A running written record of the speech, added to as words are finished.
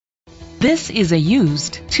This is a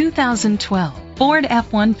used 2012 Ford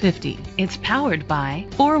F-150. It's powered by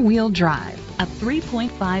four-wheel drive, a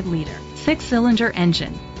 3.5-liter, six-cylinder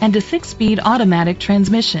engine, and a six-speed automatic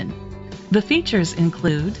transmission. The features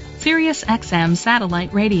include Sirius XM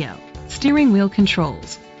satellite radio, steering wheel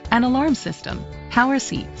controls, an alarm system, power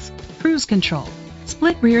seats, cruise control,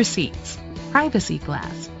 split rear seats, privacy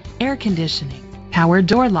glass, air conditioning, power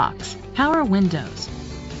door locks, power windows.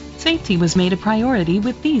 Safety was made a priority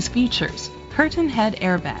with these features: curtain head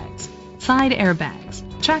airbags, side airbags,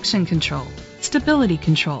 traction control, stability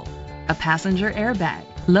control, a passenger airbag,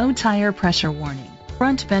 low tire pressure warning,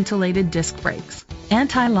 front ventilated disc brakes,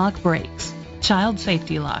 anti-lock brakes, child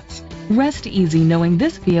safety locks. Rest easy knowing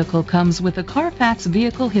this vehicle comes with a Carfax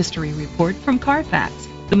Vehicle History Report from Carfax,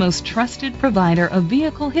 the most trusted provider of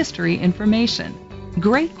vehicle history information.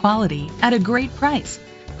 Great quality at a great price.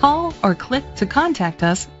 Call or click to contact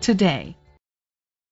us today.